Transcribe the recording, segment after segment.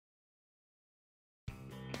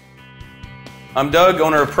I'm Doug,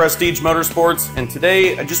 owner of Prestige Motorsports, and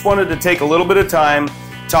today I just wanted to take a little bit of time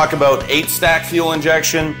to talk about 8-stack fuel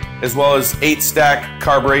injection as well as 8-stack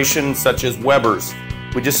carburation such as Weber's.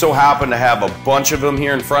 We just so happen to have a bunch of them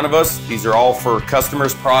here in front of us. These are all for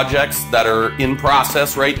customers' projects that are in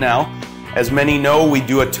process right now. As many know, we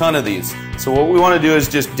do a ton of these. So what we want to do is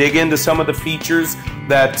just dig into some of the features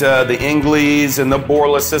that the Ingles and the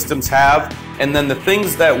Borla systems have, and then the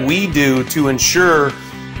things that we do to ensure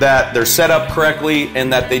that they're set up correctly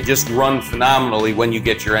and that they just run phenomenally when you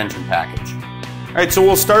get your engine package. All right, so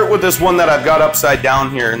we'll start with this one that I've got upside down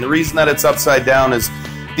here, and the reason that it's upside down is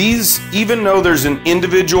these, even though there's an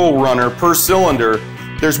individual runner per cylinder,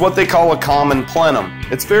 there's what they call a common plenum.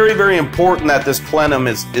 It's very, very important that this plenum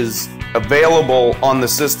is available on the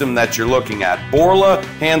system that you're looking at. Borla,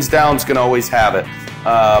 hands down, is going to always have it.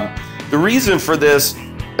 The reason for this,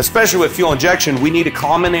 especially with fuel injection, we need a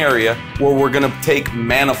common area where we're going to take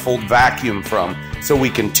manifold vacuum from so we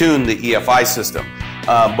can tune the EFI system.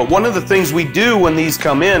 But one of the things we do when these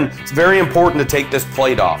come in, it's very important to take this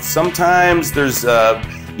plate off. Sometimes there's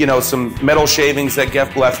some metal shavings that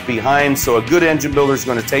get left behind, so a good engine builder is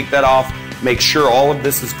going to take that off, make sure all of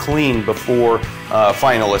this is clean before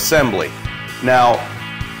final assembly. Now,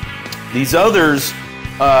 these others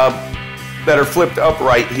that are flipped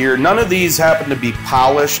upright here, none of these happen to be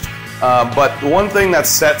polished, but the one thing that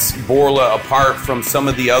sets Borla apart from some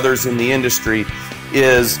of the others in the industry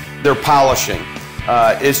is their polishing.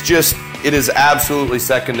 It is absolutely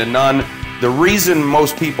second to none. The reason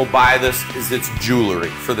most people buy this is it's jewelry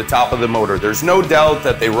for the top of the motor. There's no doubt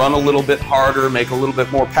that they run a little bit harder, make a little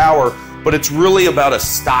bit more power, but it's really about a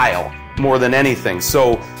style more than anything.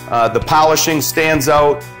 So the polishing stands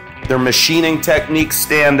out, their machining techniques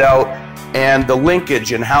stand out, and the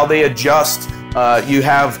linkage and how they adjust. You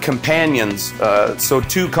have companions, so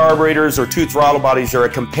 2 carburetors or 2 throttle bodies are a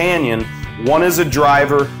companion. One is a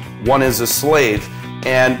driver, one is a slave,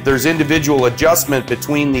 and there's individual adjustment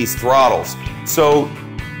between these throttles. So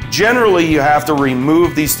generally you have to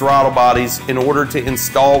remove these throttle bodies in order to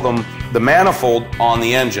install the manifold on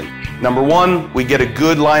the engine. Number one, we get a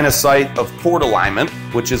good line of sight of port alignment,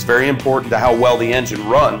 which is very important to how well the engine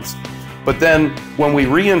runs. But then when we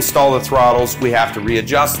reinstall the throttles, we have to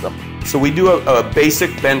readjust them. So we do a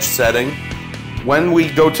basic bench setting. When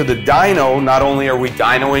we go to the dyno, not only are we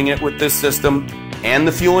dynoing it with this system and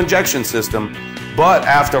the fuel injection system, but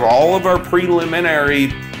after all of our preliminary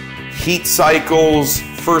heat cycles,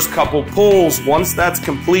 first couple pulls, once that's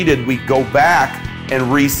completed, we go back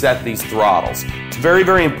and reset these throttles. It's very,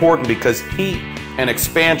 very important because heat and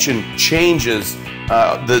expansion changes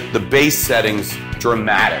the base settings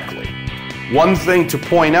dramatically. One thing to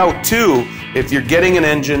point out too, if you're getting an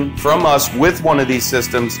engine from us with one of these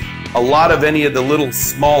systems, a lot of any of the little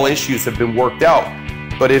small issues have been worked out.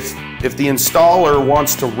 But if the installer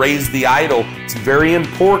wants to raise the idle, it's very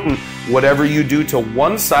important whatever you do to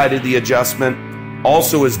one side of the adjustment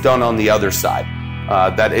also is done on the other side.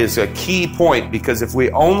 That is a key point, because if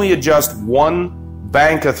we only adjust one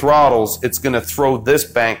bank of throttles, it's going to throw this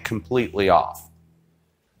bank completely off.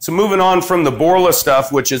 So moving on from the Borla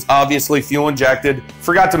stuff, which is obviously fuel injected,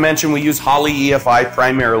 forgot to mention we use Holley EFI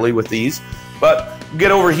primarily with these, but get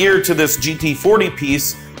over here to this GT40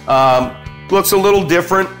 piece. Looks a little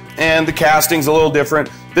different and the casting's a little different.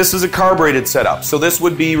 This is a carbureted setup, so this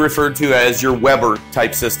would be referred to as your Weber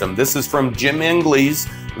type system. This is from Jim Ingles,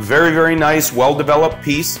 very, very nice, well-developed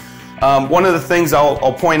piece. One of the things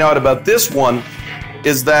I'll point out about this one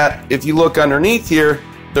is that if you look underneath here,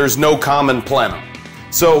 there's no common plenum.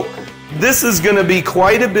 So this is going to be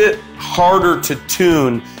quite a bit harder to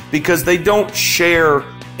tune because they don't share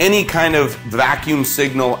any kind of vacuum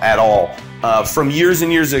signal at all. From years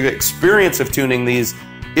and years of experience of tuning these,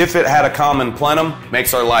 if it had a common plenum,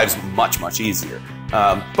 makes our lives much, much easier.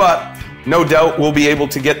 But no doubt we'll be able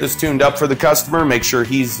to get this tuned up for the customer, make sure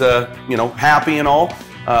he's happy and all.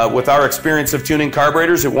 With our experience of tuning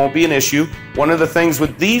carburetors, it won't be an issue. One of the things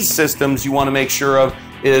with these systems you want to make sure of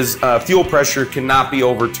is fuel pressure cannot be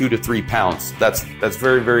over 2 to 3 pounds. That's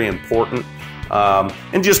very, very important.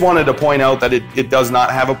 And just wanted to point out that it does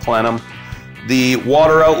not have a plenum. The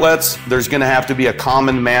water outlets, there's going to have to be a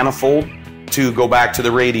common manifold to go back to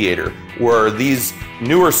the radiator, where these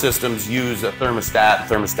newer systems use a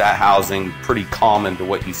thermostat housing, pretty common to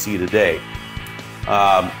what you see today.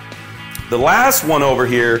 The last one over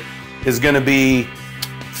here is going to be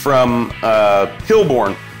from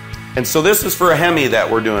Hilborn. And so this is for a Hemi that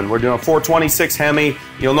we're doing. We're doing a 426 Hemi.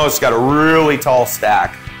 You'll notice it's got a really tall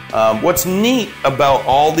stack. What's neat about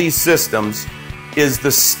all these systems is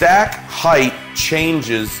the stack height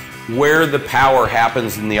changes where the power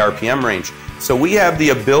happens in the RPM range. So we have the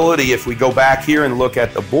ability, if we go back here and look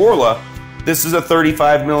at the Borla, this is a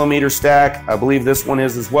 35 millimeter stack. I believe this one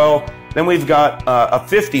is as well. Then we've got a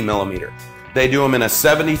 50 millimeter. They do them in a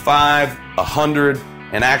 75, 100,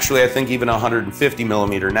 and actually I think even 150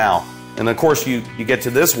 millimeter now. And of course you get to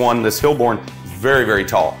this one, this Hillborn, very, very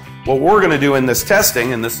tall. What we're gonna do in this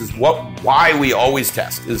testing, and this is why we always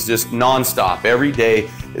test, is just nonstop, every day,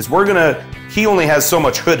 is he only has so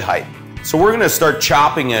much hood height. So we're gonna start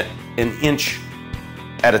chopping it an inch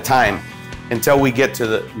at a time until we get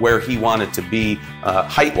to where he wanted to be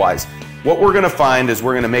height-wise. What we're gonna find is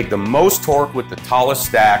we're gonna make the most torque with the tallest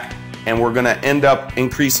stack, and we're gonna end up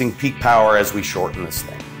increasing peak power as we shorten this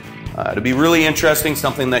thing. It'll be really interesting,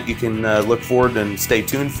 something that you can look forward and stay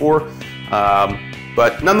tuned for.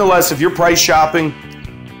 But nonetheless, if you're price shopping,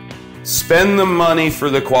 spend the money for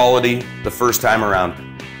the quality the first time around.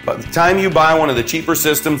 By the time you buy one of the cheaper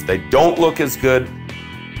systems, they don't look as good.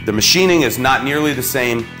 The machining is not nearly the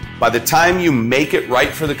same. By the time you make it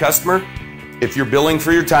right for the customer, if you're billing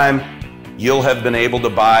for your time, you'll have been able to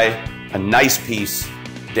buy a nice piece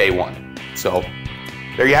day one. So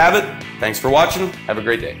there you have it. Thanks for watching. Have a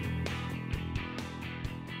great day.